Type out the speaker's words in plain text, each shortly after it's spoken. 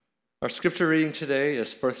Our scripture reading today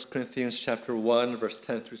is 1 Corinthians chapter 1, verse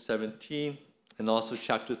 10 through 17, and also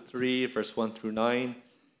chapter 3, verse 1 through 9.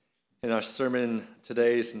 And our sermon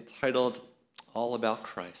today is entitled, All About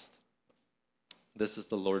Christ. This is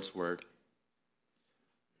the Lord's word.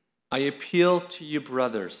 I appeal to you,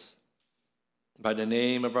 brothers, by the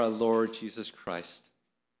name of our Lord Jesus Christ,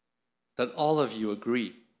 that all of you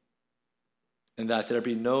agree, and that there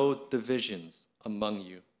be no divisions among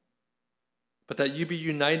you, but that you be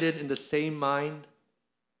united in the same mind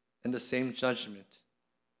and the same judgment.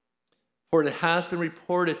 For it has been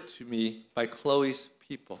reported to me by Chloe's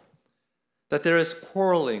people that there is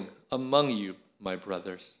quarreling among you, my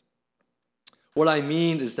brothers. What I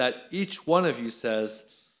mean is that each one of you says,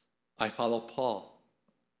 I follow Paul,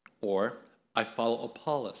 or I follow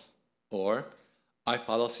Apollos, or I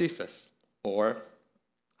follow Cephas, or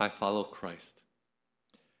I follow Christ.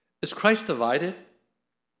 Is Christ divided?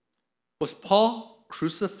 Was Paul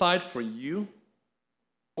crucified for you?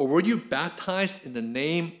 Or were you baptized in the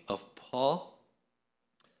name of Paul?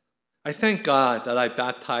 I thank God that I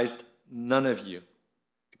baptized none of you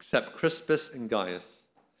except Crispus and Gaius,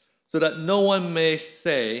 so that no one may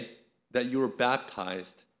say that you were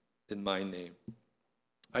baptized in my name.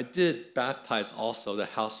 I did baptize also the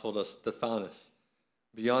household of Stephanas.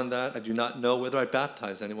 Beyond that, I do not know whether I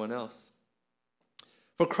baptized anyone else.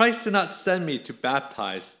 For Christ did not send me to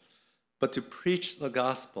baptize, but to preach the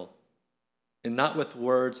gospel, and not with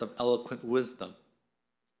words of eloquent wisdom,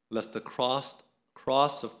 lest the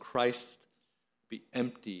cross of Christ be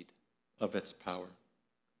emptied of its power.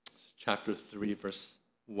 Chapter 3, verse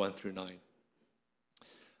 1 through 9.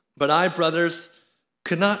 But I, brothers,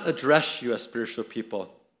 could not address you as spiritual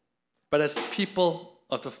people, but as people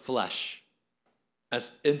of the flesh,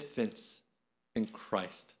 as infants in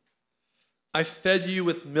Christ. I fed you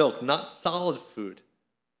with milk, not solid food,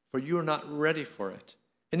 for you are not ready for it.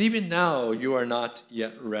 And even now you are not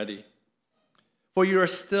yet ready. For you are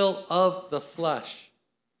still of the flesh.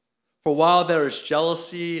 For while there is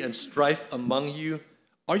jealousy and strife among you,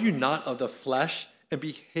 are you not of the flesh and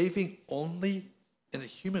behaving only in a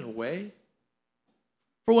human way?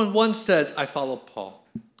 For when one says, I follow Paul,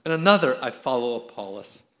 and another, I follow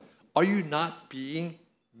Apollos, are you not being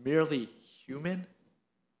merely human?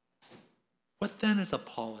 What then is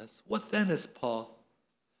Apollos? What then is Paul?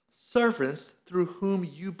 Servants through whom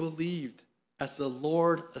you believed, as the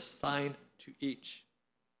Lord assigned to each.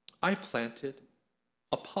 I planted,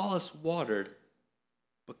 Apollos watered,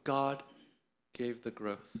 but God gave the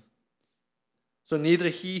growth. So neither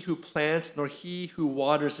he who plants nor he who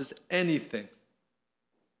waters is anything,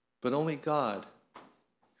 but only God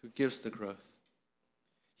who gives the growth.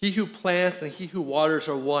 He who plants and he who waters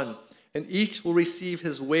are one, and each will receive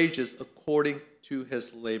his wages according to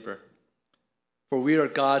his labor. For we are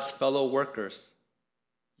God's fellow workers.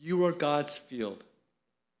 You are God's field,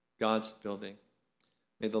 God's building.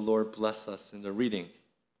 May the Lord bless us in the reading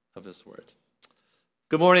of his word.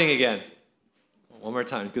 Good morning again. One more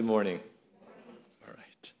time, good morning. All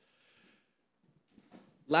right.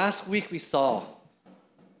 Last week we saw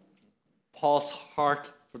Paul's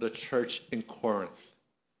heart for the church in Corinth.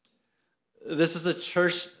 This is a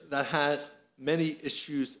church that has many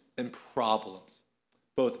issues and problems,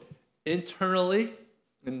 both internally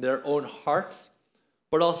in their own hearts,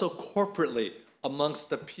 but also corporately amongst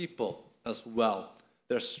the people as well.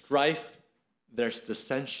 There's strife, there's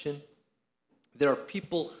dissension. There are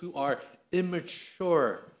people who are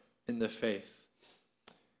immature in the faith.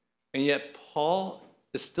 And yet Paul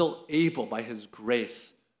is still able, by his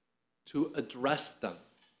grace, to address them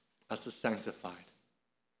as the sanctified,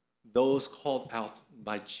 those called out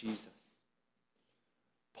by Jesus.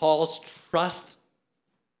 Paul's trust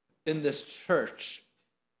in this church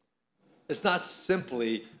is not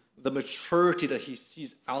simply the maturity that he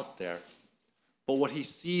sees out there, but what he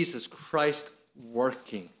sees is Christ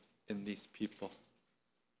working in these people.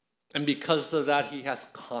 And because of that, he has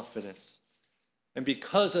confidence. And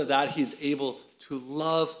because of that, he's able to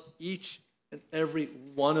love each and every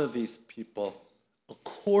one of these people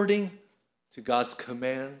according to God's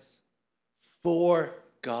commands for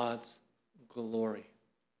God's glory.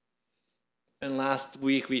 And last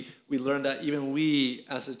week, we learned that even we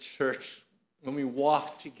as a church, when we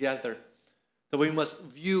walk together, that we must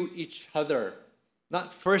view each other,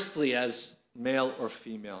 not firstly as male or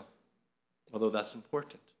female, although that's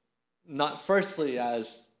important. Not firstly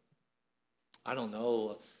as,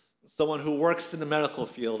 someone who works in the medical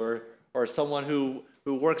field or someone who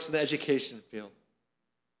works in the education field.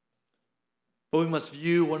 But we must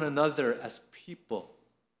view one another as people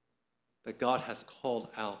that God has called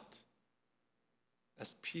out,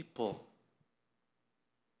 as people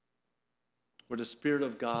where the Spirit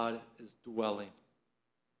of God is dwelling.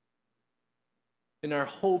 And our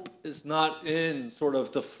hope is not in sort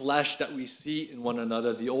of the flesh that we see in one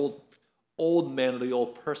another, the old man or the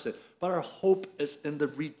old person, but our hope is in the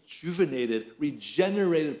regenerated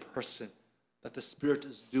person that the Spirit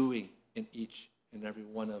is doing in each and every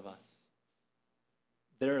one of us.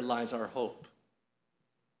 There lies our hope.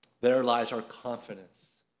 There lies our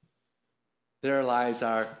confidence. There lies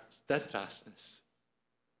our steadfastness.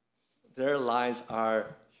 There lies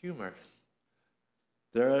our humor.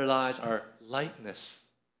 There lies our lightness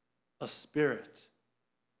of spirit,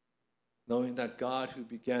 knowing that God who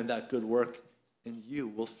began that good work in you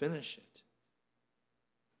will finish it.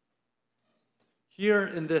 Here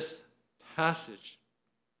in this passage,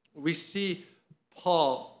 we see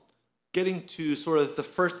Paul getting to sort of the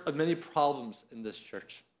first of many problems in this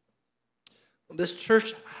church. This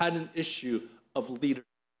church had an issue of leadership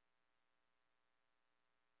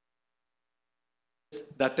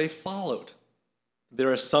that they followed. There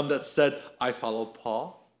are some that said, I follow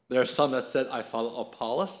Paul. There are some that said, I follow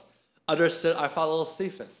Apollos. Others said, I follow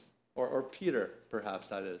Cephas, or Peter, perhaps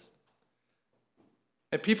that is.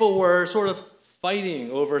 And people were sort of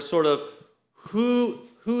fighting over sort of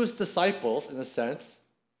whose disciples, in a sense,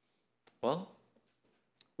 well,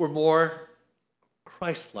 were more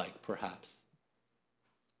Christ-like, perhaps,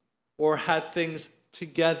 or had things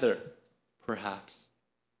together, perhaps.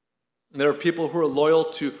 And there were people who were loyal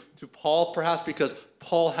to Paul, perhaps because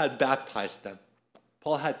Paul had baptized them.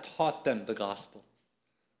 Paul had taught them the gospel.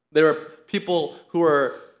 There were people who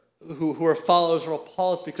were followers of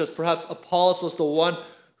Apollos because perhaps Apollos was the one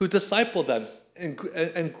who discipled them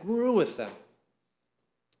and grew with them.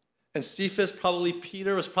 And Cephas, probably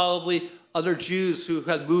Peter, was probably other Jews who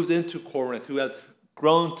had moved into Corinth, who had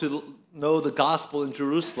grown to know the gospel in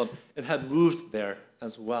Jerusalem and had moved there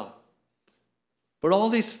as well. But all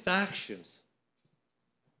these factions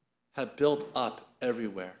had built up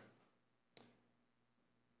everywhere.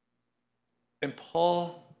 And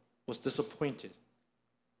Paul was disappointed,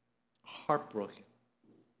 heartbroken.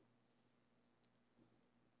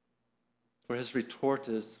 For his retort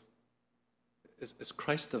is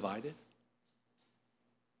Christ divided?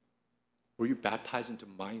 Were you baptized into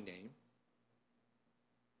my name?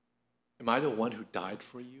 Am I the one who died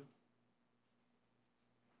for you?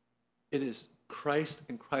 It is Christ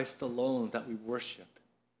and Christ alone that we worship.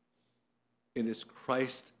 It is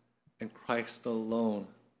Christ and Christ alone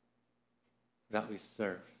that we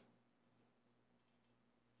serve.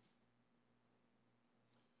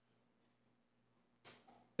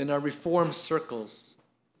 In our Reformed circles,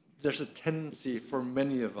 there's a tendency for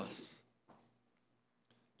many of us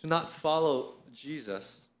to not follow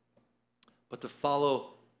Jesus, but to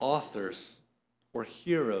follow authors or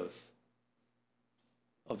heroes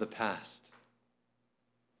of the past.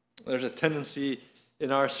 There's a tendency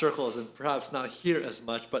in our circles, and perhaps not here as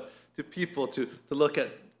much, but to people to look at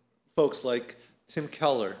folks like Tim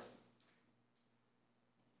Keller,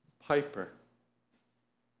 Piper,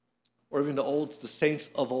 or even the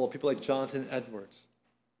saints of old, people like Jonathan Edwards,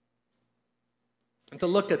 and to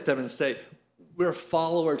look at them and say, we're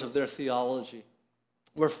followers of their theology.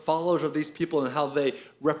 We're followers of these people and how they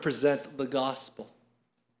represent the gospel.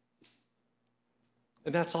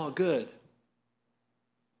 And that's all good.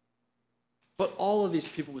 But all of these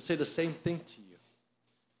people would say the same thing to you.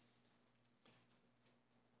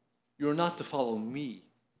 You're not to follow me.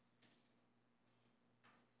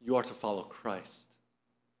 You are to follow Christ.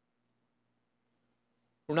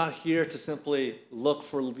 We're not here to simply look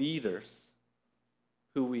for leaders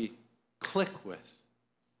who we click with.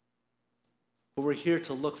 But we're here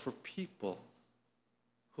to look for people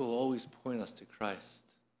who will always point us to Christ.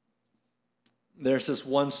 There's this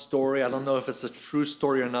one story, I don't know if it's a true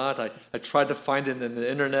story or not. I tried to find it in the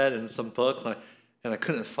internet and some books, and I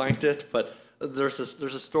couldn't find it. But there's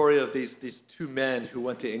a story of these two men who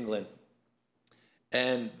went to England.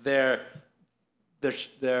 And their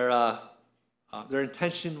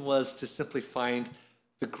intention was to simply find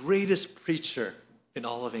the greatest preacher in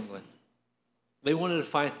all of England. They wanted to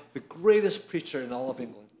find the greatest preacher in all of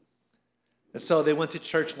England. And so they went to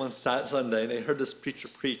church one Sunday, and they heard this preacher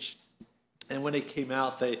preach. And when they came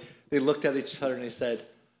out, they looked at each other and they said,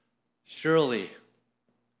 surely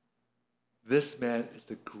this man is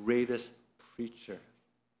the greatest preacher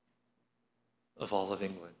of all of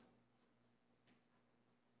England.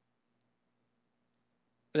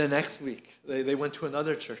 And the next week, they went to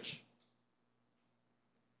another church.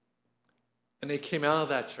 And they came out of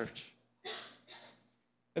that church.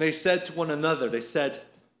 And they said to one another, they said,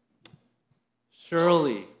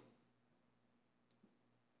 surely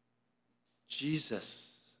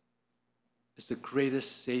Jesus is the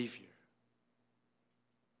greatest Savior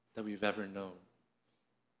that we've ever known.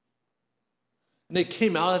 And they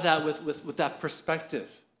came out of that with that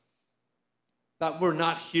perspective. That we're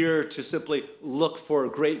not here to simply look for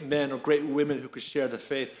great men or great women who could share the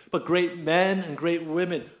faith, but great men and great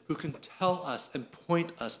women who can tell us and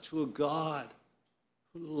point us to a God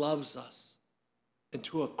who loves us and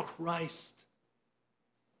to a Christ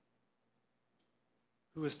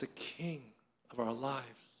who is the King of our lives.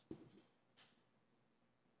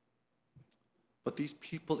 But these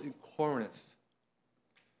people in Corinth,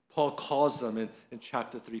 Paul calls them in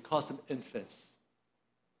chapter 3, calls them infants,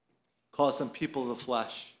 calls them people of the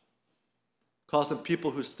flesh, calls them people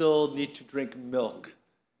who still need to drink milk.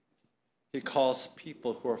 He calls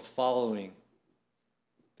people who are following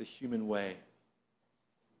the human way.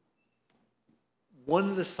 One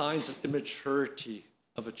of the signs of immaturity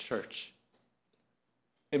of a church,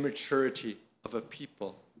 immaturity of a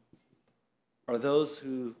people, are those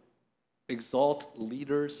who exalt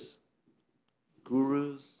leaders,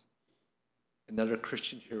 gurus, and other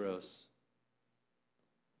Christian heroes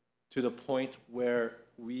to the point where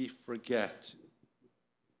we forget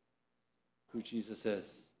who Jesus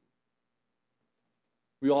is.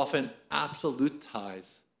 We often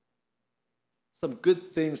absolutize some good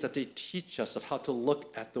things that they teach us of how to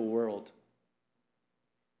look at the world.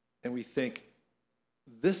 And we think,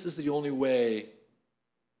 this is the only way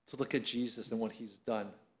to look at Jesus and what he's done.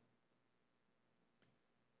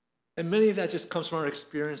 And many of that just comes from our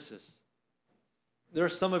experiences. There are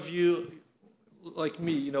some of you, like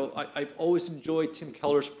me, I've always enjoyed Tim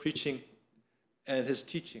Keller's preaching and his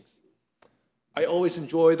teachings. I always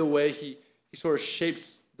enjoy the way he sort of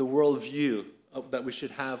shapes the worldview that we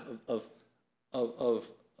should have of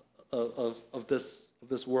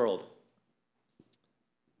this world.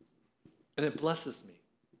 And it blesses me.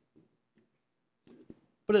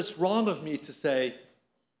 But it's wrong of me to say,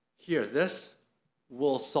 here, this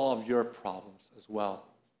will solve your problems as well.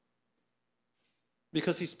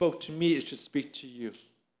 Because he spoke to me, it should speak to you.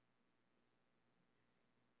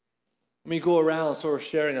 We go around sort of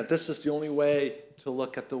sharing that this is the only way to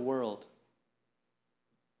look at the world.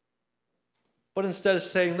 But instead of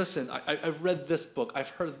saying, listen, I've read this book,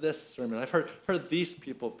 I've heard this sermon, I've heard these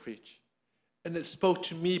people preach. And it spoke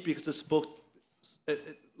to me because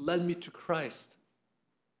it led me to Christ.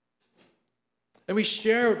 And we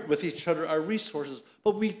share with each other our resources,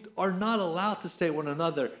 but we are not allowed to say to one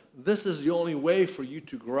another, this is the only way for you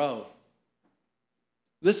to grow.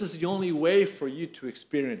 This is the only way for you to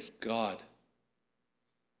experience God.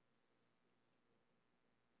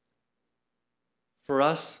 For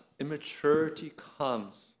us, immaturity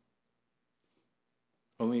comes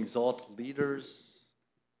when we exalt leaders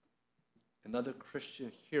and other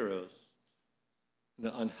Christian heroes in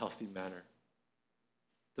an unhealthy manner.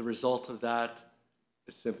 The result of that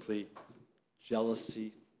is simply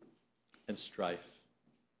jealousy and strife.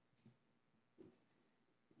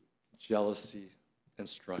 Jealousy and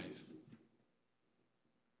strife.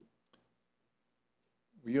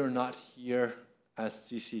 We are not here as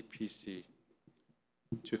CCPC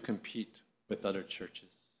to compete with other churches.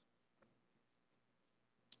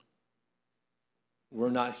 We're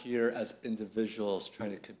not here as individuals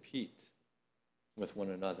trying to compete with one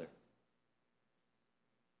another.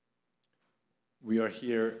 We are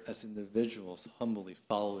here as individuals humbly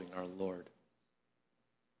following our Lord.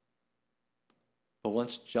 But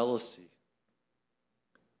once jealousy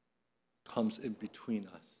comes in between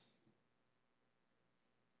us,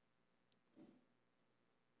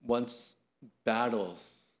 once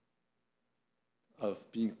battles of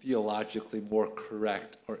being theologically more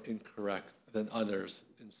correct or incorrect than others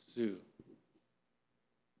ensue,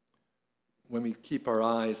 when we keep our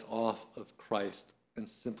eyes off of Christ and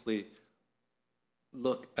simply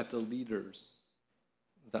look at the leaders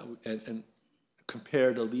and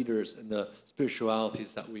compare the leaders and the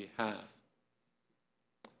spiritualities that we have,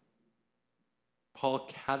 Paul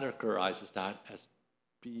categorizes that as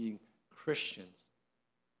being Christians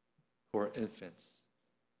who are infants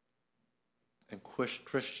and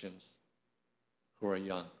Christians who are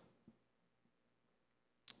young.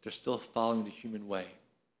 They're still following the human way.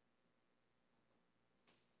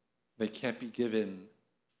 They can't be given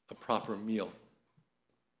a proper meal.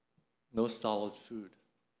 No solid food,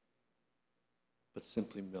 but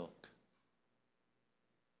simply milk.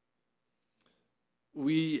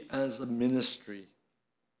 We as a ministry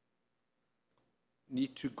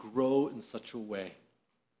need to grow in such a way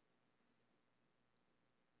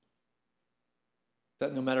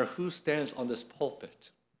that no matter who stands on this pulpit,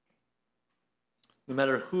 no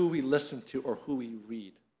matter who we listen to or who we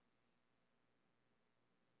read,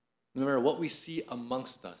 no matter what we see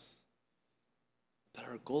amongst us, that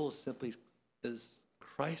our goal is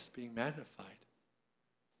Christ being magnified.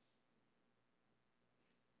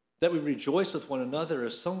 That we rejoice with one another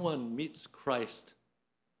as someone meets Christ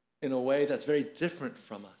in a way that's very different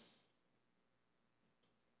from us.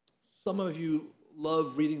 Some of you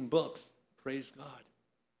love reading books. Praise God.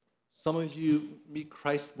 Some of you meet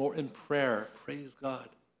Christ more in prayer. Praise God.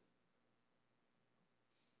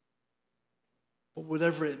 But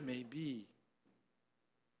whatever it may be,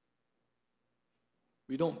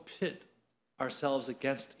 we don't pit ourselves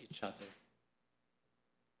against each other,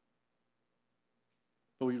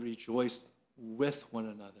 but we rejoice with one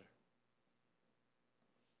another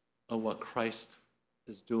of what Christ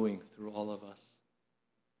is doing through all of us.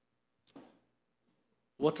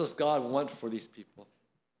 What does God want for these people?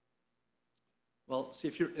 Well, see,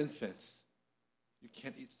 if you're infants, you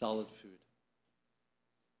can't eat solid food.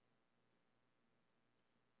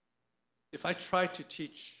 If I try to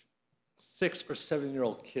teach 6 or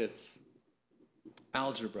 7-year-old kids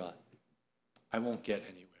algebra, I won't get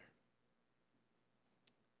anywhere.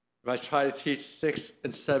 If I try to teach 6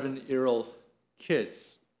 and 7-year-old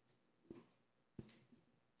kids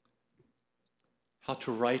how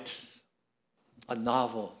to write a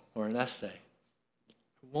novel or an essay,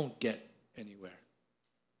 I won't get anywhere.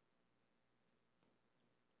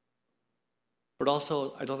 But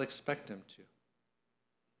also, I don't expect them to.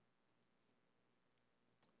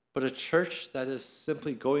 But a church that is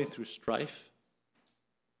simply going through strife,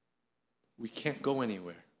 we can't go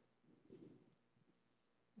anywhere.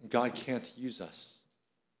 God can't use us.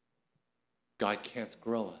 God can't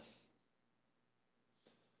grow us.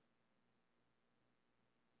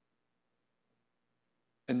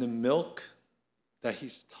 And the milk that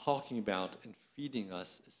he's talking about and feeding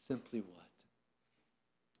us is simply what?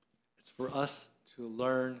 It's for us to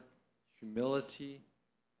learn humility,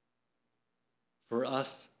 for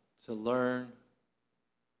us to learn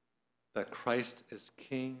that Christ is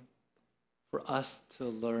King, for us to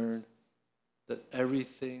learn that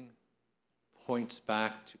everything points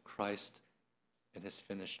back to Christ and his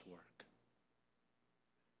finished work.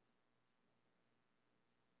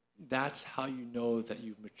 That's how you know that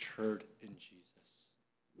you've matured in Jesus.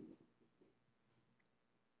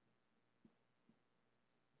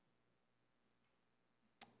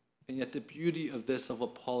 And yet the beauty of this, of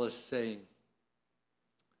what Paul is saying,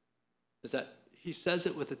 is that he says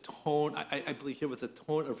it with a tone, I believe here, with a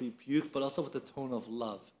tone of rebuke, but also with a tone of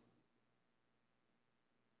love.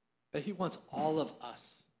 That he wants all of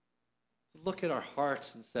us to look at our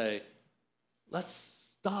hearts and say, let's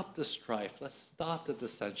stop the strife. Let's stop the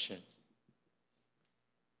dissension.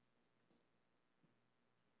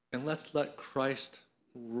 And let's let Christ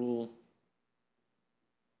rule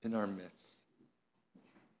in our midst.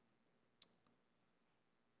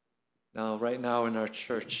 Now, right now in our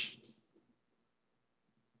church,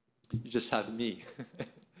 you just have me.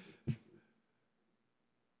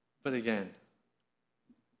 But again,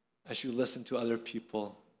 as you listen to other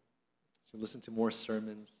people, as you listen to more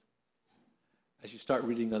sermons, as you start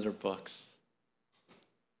reading other books,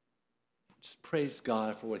 just praise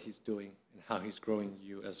God for what he's doing and how he's growing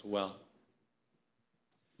you as well.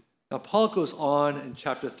 Now, Paul goes on in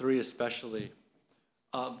chapter 3 especially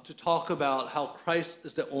to talk about how Christ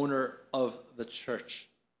is the owner of the church.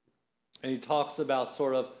 And he talks about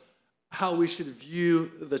sort of how we should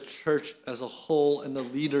view the church as a whole and the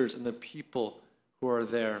leaders and the people who are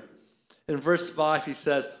there. In verse 5, he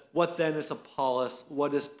says, "What then is Apollos?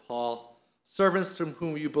 What is Paul? Servants through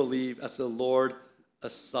whom you believe, as the Lord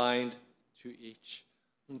assigned to each."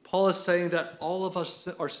 And Paul is saying that all of us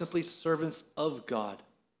are simply servants of God.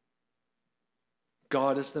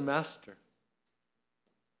 God is the master.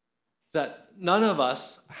 That none of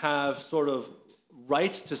us have sort of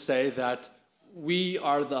right to say that we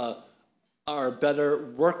are a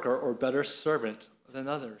better worker or better servant than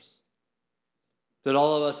others. That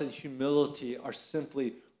all of us in humility are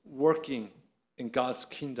simply working in God's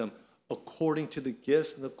kingdom according to the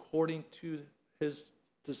gifts and according to his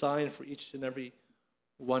design for each and every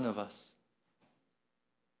one of us.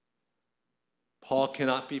 Paul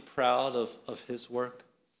cannot be proud of his work.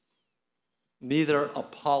 Neither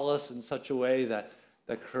Apollos in such a way that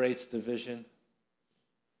creates division.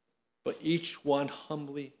 But each one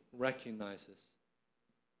humbly recognizes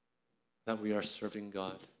that we are serving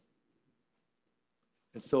God.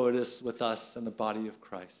 And so it is with us in the body of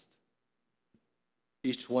Christ.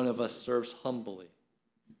 Each one of us serves humbly,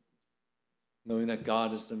 knowing that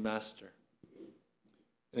God is the master.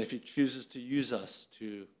 And if he chooses to use us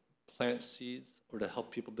to plant seeds or to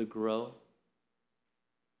help people to grow,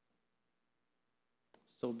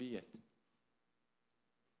 so be it.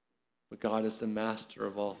 But God is the master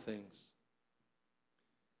of all things.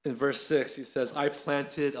 In verse 6, he says, I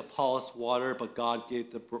planted, Apollos water, but God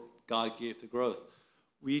gave the growth.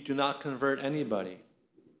 We do not convert anybody.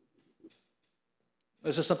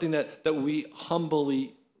 This is something that we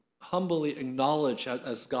humbly acknowledge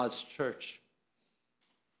as God's church.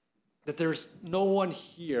 That there's no one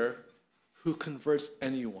here who converts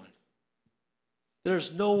anyone.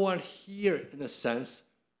 There's no one here, in a sense,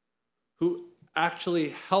 who actually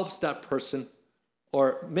helps that person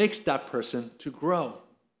or makes that person to grow.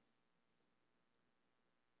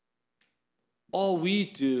 All we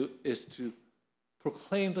do is to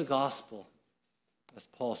proclaim the gospel, as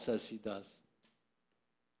Paul says he does,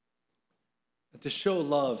 and to show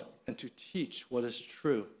love and to teach what is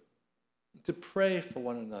true, and to pray for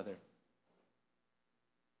one another.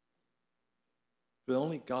 But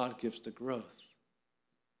only God gives the growth.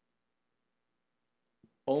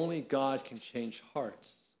 Only God can change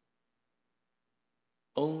hearts.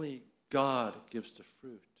 Only God gives the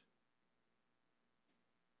fruit.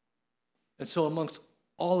 And so amongst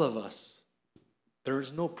all of us, there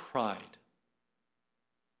is no pride.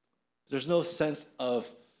 There's no sense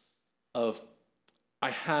of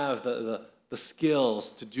I have the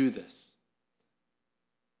skills to do this.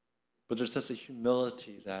 But there's just a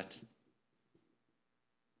humility that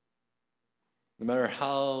no matter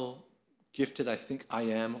how gifted I think I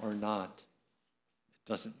am or not, it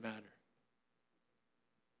doesn't matter.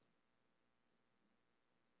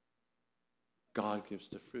 God gives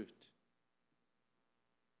the fruit.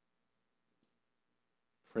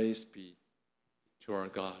 Praise be to our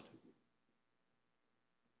God.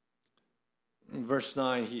 In verse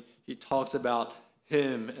 9, he talks about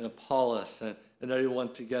him and Apollos and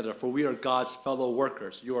everyone together. For we are God's fellow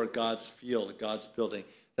workers. You are God's field, God's building.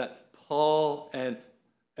 That Paul and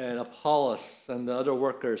Apollos and the other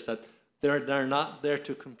workers, that they're not there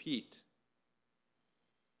to compete,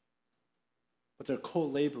 but they're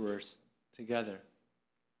co-laborers together.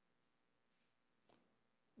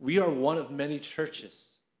 We are one of many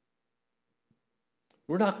churches.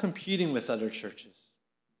 We're not competing with other churches.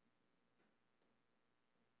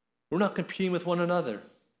 We're not competing with one another.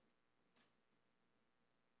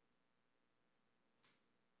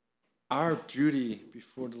 Our duty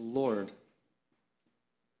before the Lord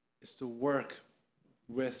is to work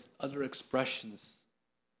with other expressions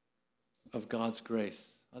of God's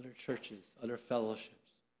grace, other churches, other fellowships.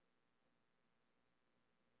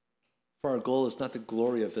 For our goal is not the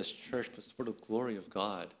glory of this church, but it's for the glory of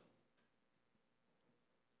God.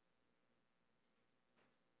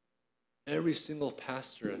 Every single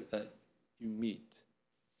pastor that you meet,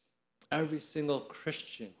 every single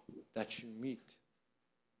Christian that you meet,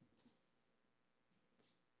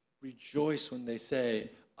 rejoice when they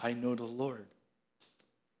say, I know the Lord.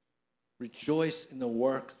 Rejoice in the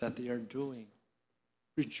work that they are doing.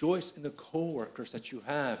 Rejoice in the co-workers that you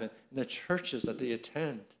have and in the churches that they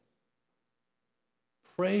attend.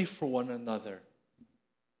 Pray for one another.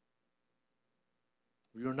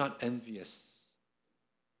 We are not envious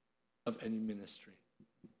of any ministry.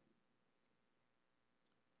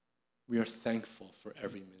 We are thankful for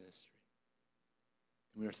every ministry.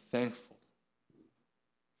 And we are thankful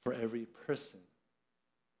for every person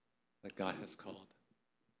that God has called.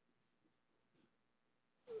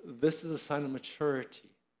 This is a sign of maturity.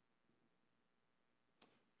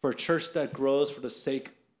 For a church that grows for the sake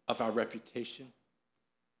of our reputation,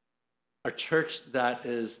 a church that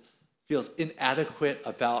feels inadequate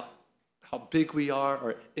about how big we are,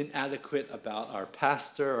 or inadequate about our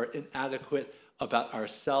pastor, or inadequate about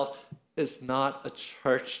ourselves, is not a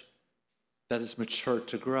church that is mature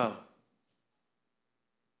to grow.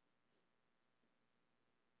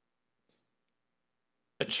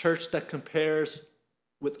 A church that compares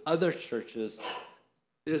with other churches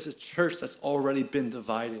is a church that's already been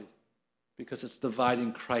divided because it's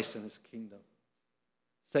dividing Christ and his kingdom.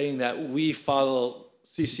 Saying that we follow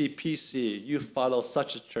CCPC, you follow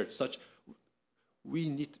such a church,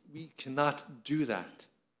 we cannot do that.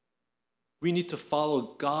 We need to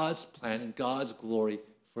follow God's plan and God's glory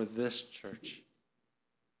for this church,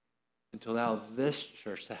 and to allow this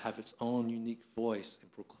church to have its own unique voice in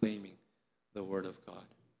proclaiming the word of God.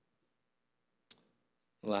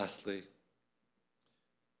 Lastly,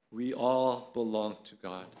 we all belong to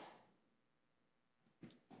God.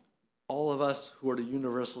 All of us who are the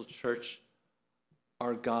universal church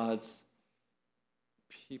are God's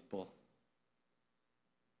people.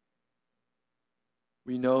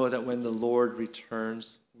 We know that when the Lord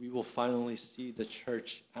returns, we will finally see the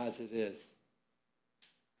church as it is.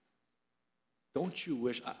 Don't you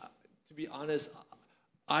wish, to be honest,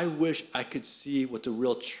 I wish I could see what the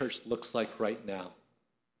real church looks like right now.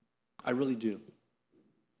 I really do.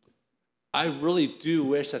 I really do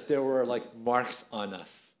wish that there were like marks on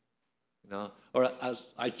us, Or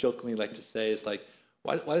as I jokingly like to say, it's like,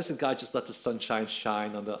 why doesn't God just let the sunshine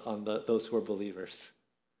shine on those who are believers?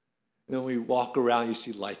 When we walk around, you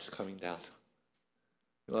see lights coming down,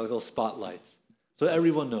 like little spotlights, so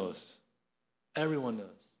everyone knows. Everyone knows,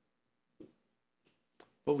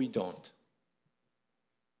 but we don't.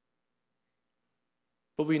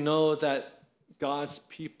 But we know that God's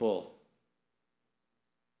people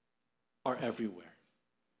are everywhere.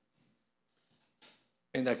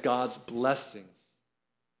 And that God's blessings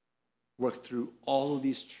work through all of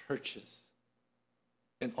these churches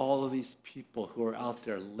and all of these people who are out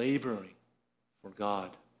there laboring for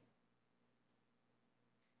God.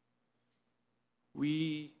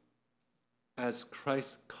 We, as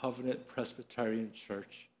Christ Covenant Presbyterian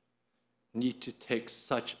Church, need to take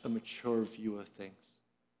such a mature view of things.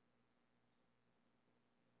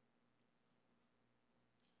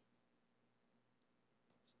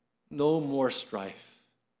 No more strife.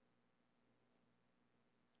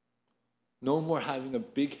 No more having a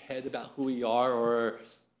big head about who we are or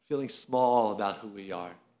feeling small about who we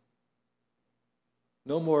are.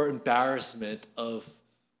 No more embarrassment of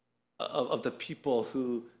the people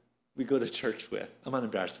who we go to church with. I'm not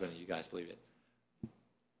embarrassed of any of you guys, believe it.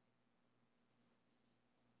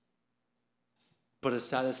 But a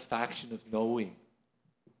satisfaction of knowing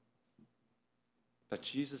that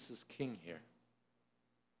Jesus is king here.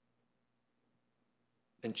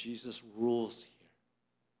 And Jesus rules here.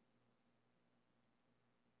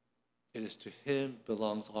 It is to him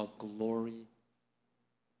belongs all glory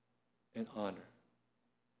and honor.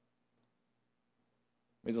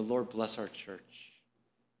 May the Lord bless our church.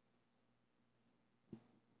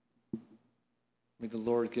 May the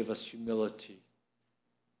Lord give us humility.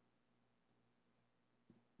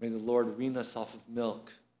 May the Lord wean us off of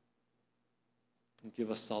milk and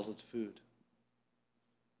give us solid food.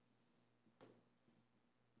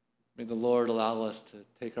 May the Lord allow us to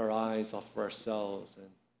take our eyes off of ourselves and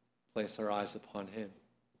place our eyes upon him.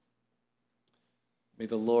 May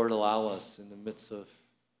the Lord allow us in the midst of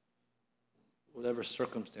whatever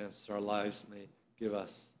circumstances our lives may give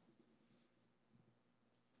us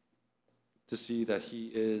to see that he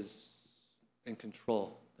is in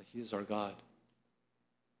control, that he is our God.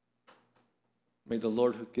 May the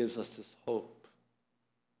Lord who gives us this hope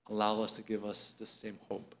allow us to give us the same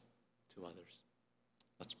hope to others.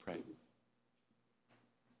 Let's pray.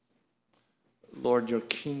 Lord, your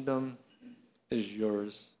kingdom is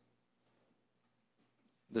yours.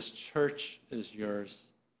 This church is yours.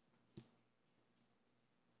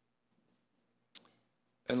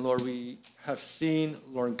 And Lord, we have seen,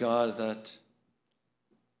 Lord God, that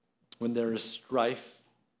when there is strife,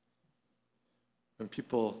 when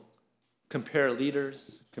people compare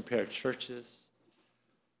leaders, compare churches,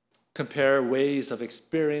 compare ways of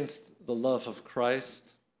experience the love of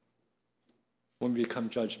Christ, when we become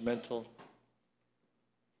judgmental,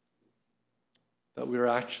 that we are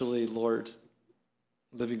actually, Lord,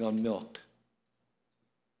 living on milk,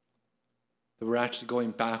 that we're actually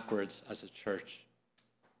going backwards as a church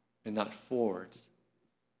and not forwards,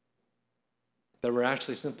 that we're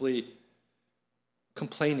actually simply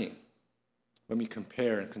complaining when we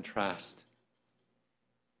compare and contrast.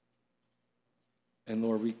 And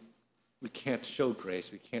Lord, we can't show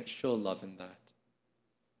grace, we can't show love in that.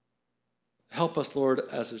 Help us, Lord,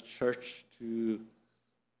 as a church to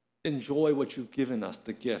enjoy what you've given us,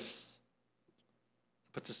 the gifts,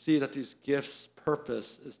 but to see that these gifts'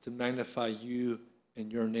 purpose is to magnify you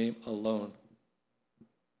and your name alone.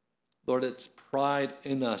 Lord, it's pride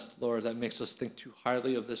in us, Lord, that makes us think too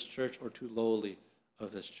highly of this church or too lowly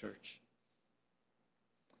of this church.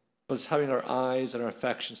 But it's having our eyes and our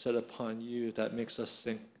affection set upon you that makes us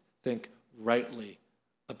think rightly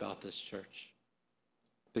about this church,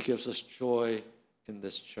 that gives us joy in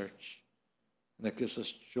this church, and that gives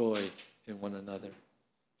us joy in one another.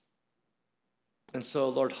 And so,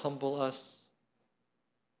 Lord, humble us.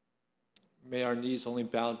 May our knees only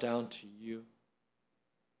bow down to you.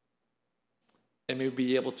 And may we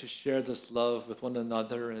be able to share this love with one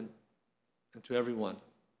another and to everyone,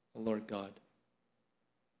 oh Lord God.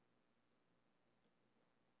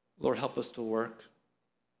 Lord, help us to work.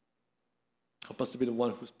 Help us to be the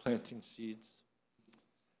one who's planting seeds.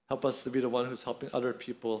 Help us to be the one who's helping other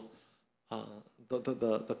people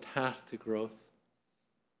the path to growth.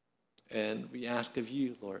 And we ask of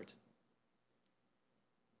you, Lord,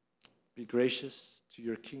 be gracious to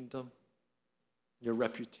your kingdom, your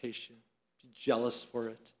reputation. Be jealous for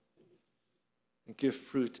it. And give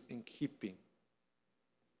fruit in keeping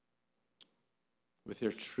with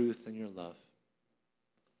your truth and your love.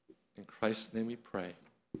 In Christ's name we pray.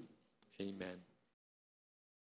 Amen.